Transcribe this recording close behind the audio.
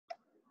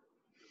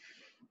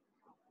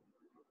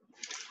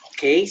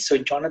Okay, so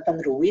Jonathan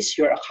Ruiz,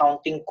 your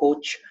accounting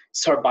coach,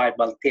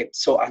 survival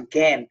tips. So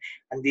again,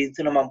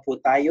 andito naman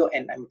po tayo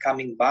and I'm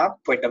coming back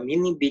for the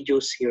mini video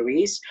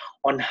series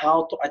on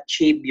how to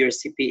achieve your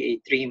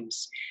CPA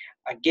dreams.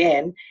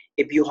 Again,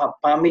 if you have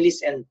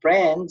families and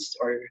friends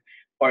or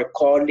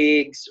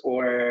colleagues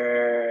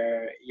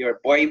or your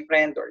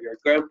boyfriend or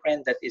your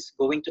girlfriend that is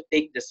going to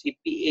take the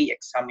CPA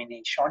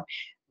examination,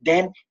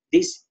 then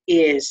this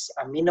is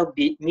a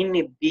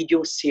mini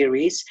video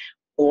series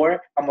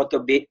or a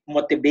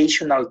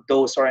motivational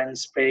dose or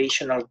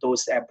inspirational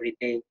dose every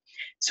day.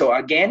 So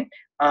again,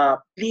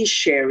 please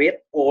share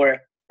it or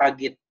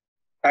tag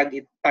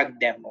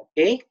them,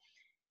 okay?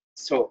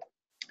 So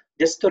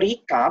just to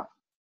recap,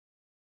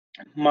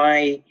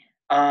 my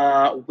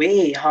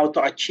way how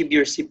to achieve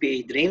your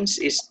CPA dreams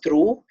is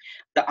through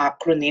the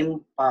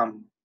acronym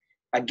PAM.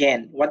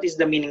 Again, what is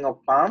the meaning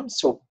of PAM?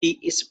 So P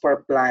is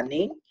for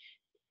planning,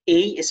 A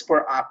is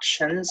for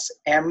actions,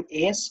 M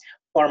is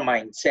for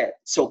mindset.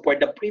 So for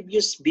the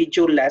previous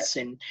video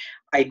lesson,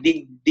 I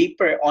dig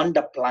deeper on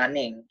the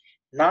planning.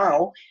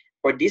 Now,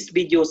 for this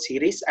video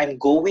series, I'm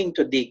going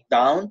to dig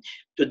down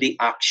to the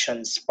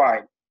actions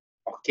part.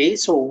 Okay,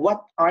 so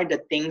what are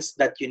the things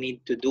that you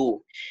need to do?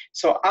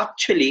 So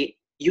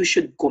actually, you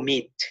should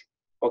commit.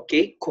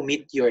 Okay,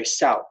 commit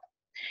yourself.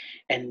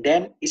 And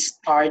then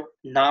start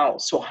now.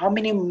 So how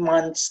many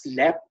months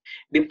left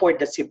before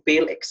the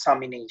CPA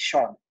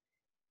examination?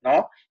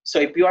 No?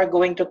 So if you are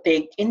going to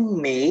take in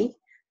May,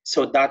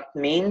 so that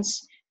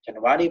means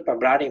January,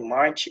 February,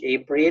 March,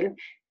 April.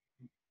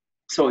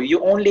 So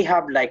you only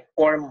have like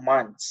 4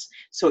 months.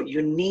 So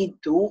you need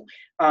to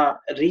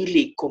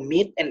really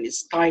commit and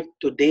start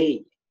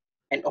today.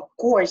 And of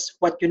course,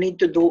 what you need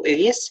to do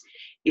is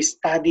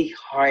study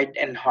hard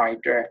and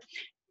harder.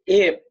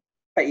 If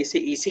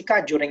pa-easy-easy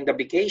ka during the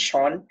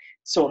vacation,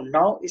 so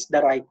now is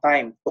the right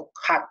time to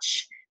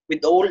catch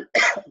with all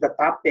the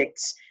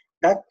topics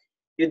that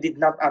you did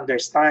not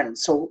understand.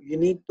 So you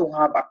need to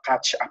have a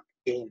catch-up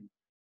game.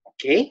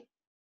 Okay?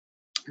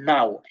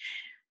 Now,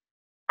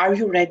 are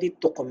you ready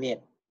to commit?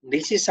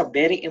 This is a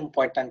very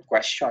important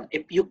question.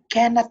 If you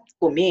cannot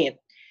commit,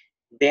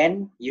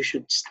 then you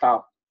should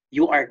stop.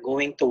 You are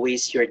going to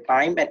waste your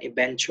time and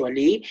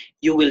eventually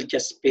you will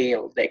just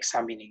fail the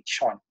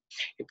examination.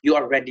 If you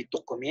are ready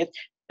to commit,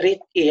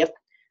 treat it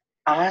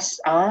as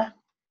a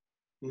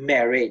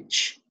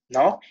marriage.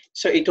 No?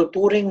 So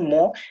ituturing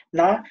mo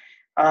na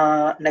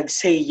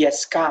nag-say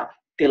yes ka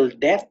till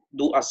death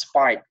do us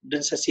part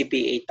dun sa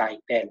CPA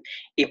title.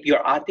 If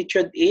your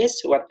attitude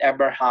is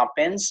whatever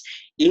happens,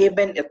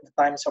 even at the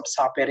times of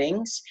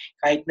sufferings,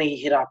 kahit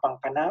nahihirapan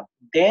ka na,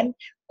 then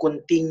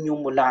continue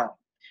mo lang.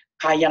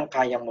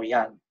 Kayang-kaya mo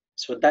yan.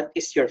 So that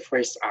is your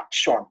first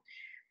action.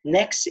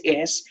 Next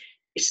is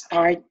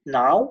start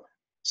now.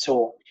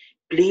 So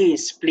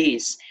please,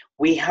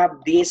 we have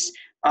these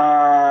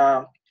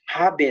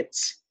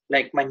habits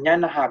like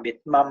manyana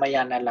habit,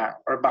 mamaya na lang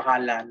or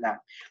bahala na.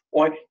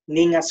 Or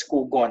ningas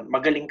kugon,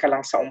 magaling ka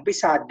lang sa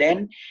umpisa,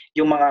 then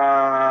yung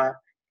mga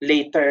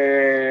later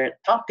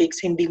topics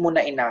hindi mo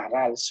na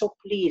inaral. So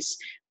please,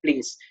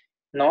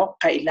 no,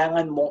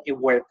 kailangan mong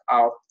i-work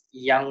out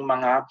yung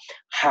mga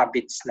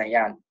habits na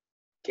yan.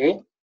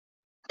 Okay?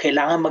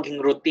 Kailangan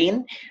maging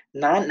routine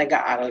na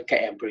nag-aaral ka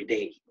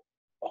everyday.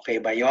 Okay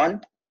ba yon?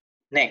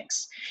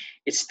 Next,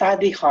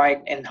 study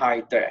hard and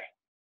harder.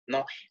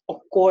 No?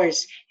 Of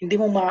course,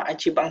 hindi mo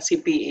ma-achieve ang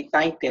CPA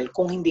title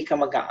kung hindi ka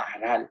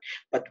mag-aaral.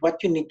 But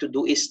what you need to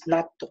do is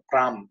not to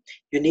cram.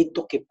 You need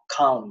to keep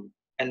calm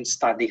and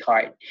study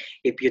hard.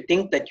 If you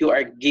think that you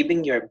are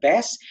giving your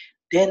best,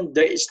 then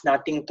there is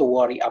nothing to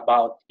worry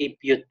about. If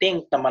you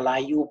think na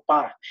malayo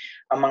pa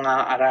ang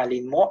mga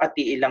aralin mo at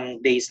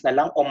ilang days na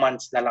lang o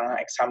months na lang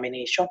ang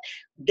examination,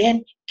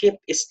 then keep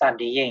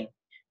studying.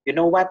 You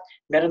know what?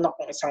 Meron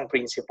akong isang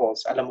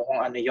principles. Alam mo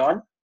kung ano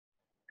yon?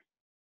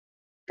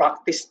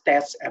 Practice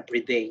tests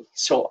every day.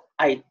 So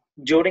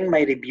during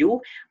my review,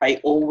 I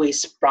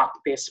always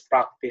practice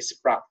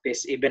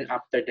even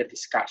after the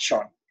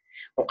discussion.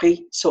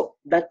 Okay? So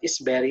that is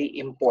very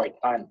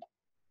important.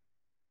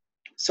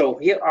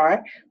 So here are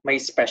my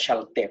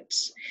special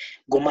tips.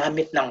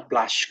 Gumamit ng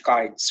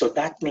flashcard. So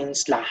that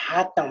means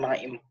lahat ng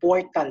mga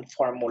important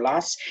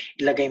formulas,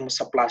 ilagay mo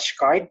sa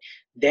flashcard,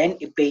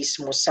 then i-paste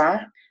mo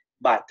sa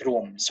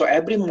bathroom. So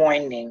every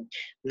morning,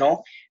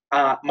 no,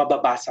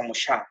 mababasa mo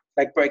siya.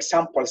 Like for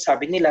example,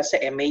 sabi nila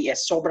sa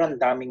MAS, sobrang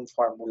daming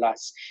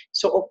formulas.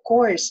 So of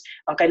course,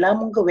 ang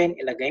kailangan mong gawin,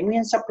 ilagay mo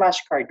yan sa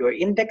flashcard or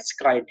index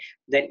card,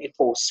 then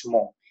i-post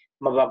mo.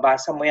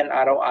 Mababasa mo yan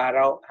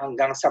araw-araw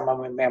hanggang sa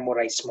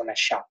ma-memorize mo na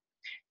siya.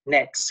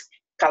 Next,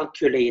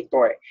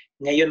 calculator.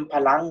 Ngayon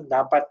pa lang,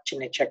 dapat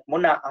chine-check mo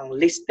na ang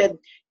listed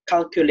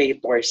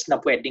calculators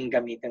na pwedeng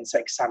gamitin sa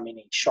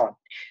examination.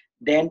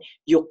 Then,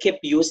 you keep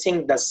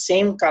using the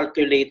same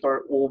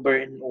calculator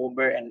over and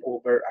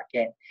over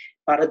again.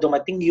 Para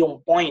dumating yung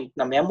point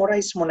na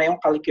memorize mo na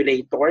yung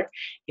calculator,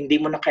 hindi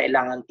mo na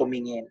kailangan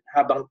tumingin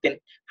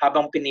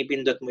habang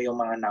pinipindot mo yung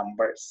mga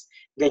numbers.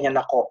 Ganyan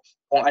ako.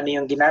 Kung ano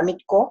yung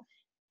ginamit ko,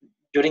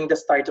 during the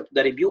start of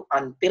the review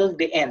until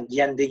the end.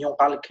 Yan din yung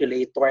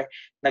calculator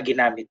na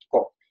ginamit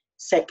ko.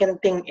 Second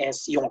thing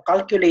is, yung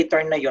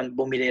calculator na yon,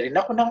 bumili rin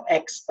ako ng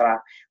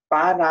extra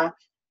para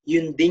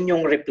yun din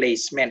yung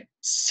replacement.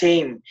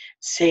 Same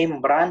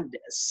brand,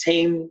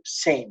 same.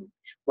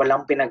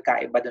 Walang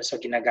pinagkaiba dun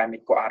sa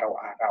ginagamit ko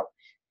araw-araw.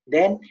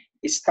 Then,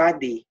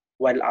 study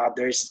while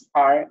others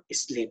are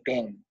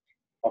sleeping.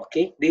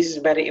 Okay? This is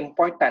very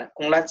important.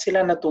 Kung lahat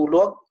sila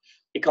natulog,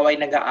 ikaw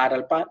ay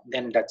nag-aaral pa,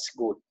 then that's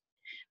good.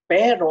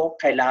 Pero,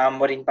 kailangan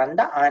mo rin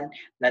tandaan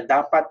na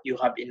dapat you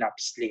have enough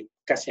sleep.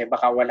 Kasi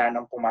baka wala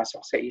nang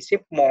pumasok sa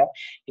isip mo,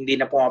 hindi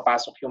na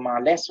pumapasok yung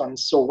mga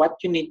lessons. So, what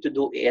you need to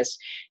do is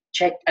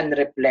check and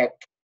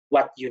reflect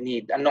what you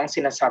need. Ano ang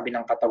sinasabi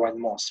ng katawan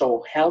mo?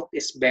 So, health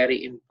is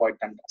very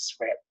important as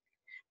well.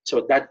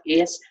 So,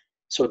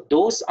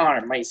 those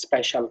are my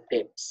special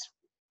tips.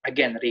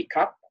 Again,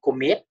 recap,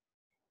 commit,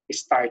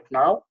 start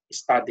now,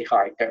 study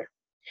harder.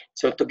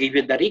 So, to give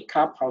you the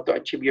recap, how to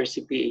achieve your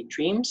CPA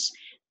dreams,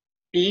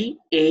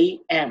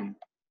 PAM,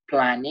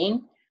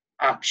 planning,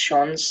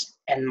 actions,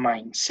 and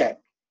mindset.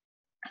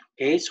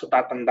 Okay, so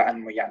tatandaan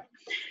mo yan.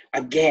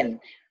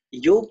 Again,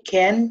 you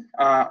can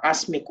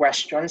ask me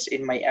questions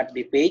in my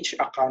FB page,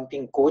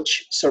 Accounting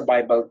Coach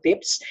Survival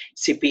Tips,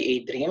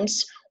 CPA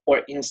Dreams,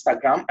 or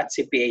Instagram at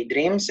CPA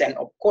Dreams. And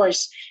of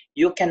course,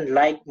 you can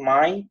like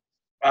my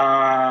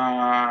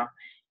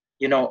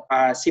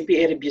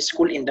CPA Review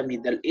School in the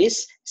Middle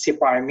East,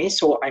 CPARMI,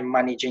 so I'm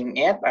managing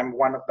it. I'm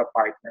one of the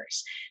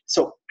partners.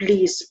 So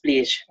please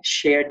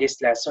share these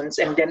lessons.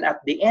 And then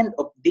at the end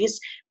of this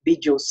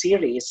video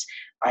series,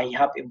 I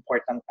have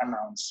important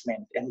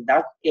announcement. And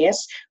that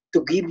is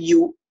to give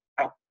you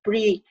a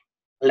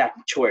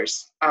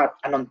pre-lectures. At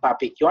anong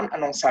topic yon,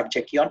 anong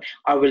subject yon,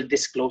 I will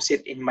disclose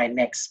it in my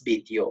next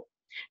video.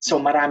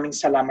 So maraming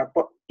salamat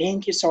po.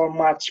 Thank you so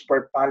much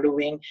for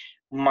following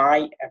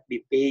my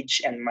FB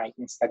page and my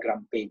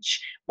Instagram page.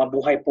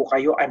 Mabuhay po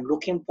kayo. I'm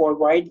looking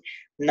forward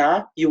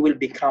na you will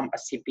become a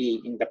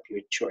CPA in the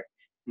future.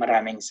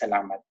 Maraming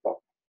salamat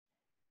po.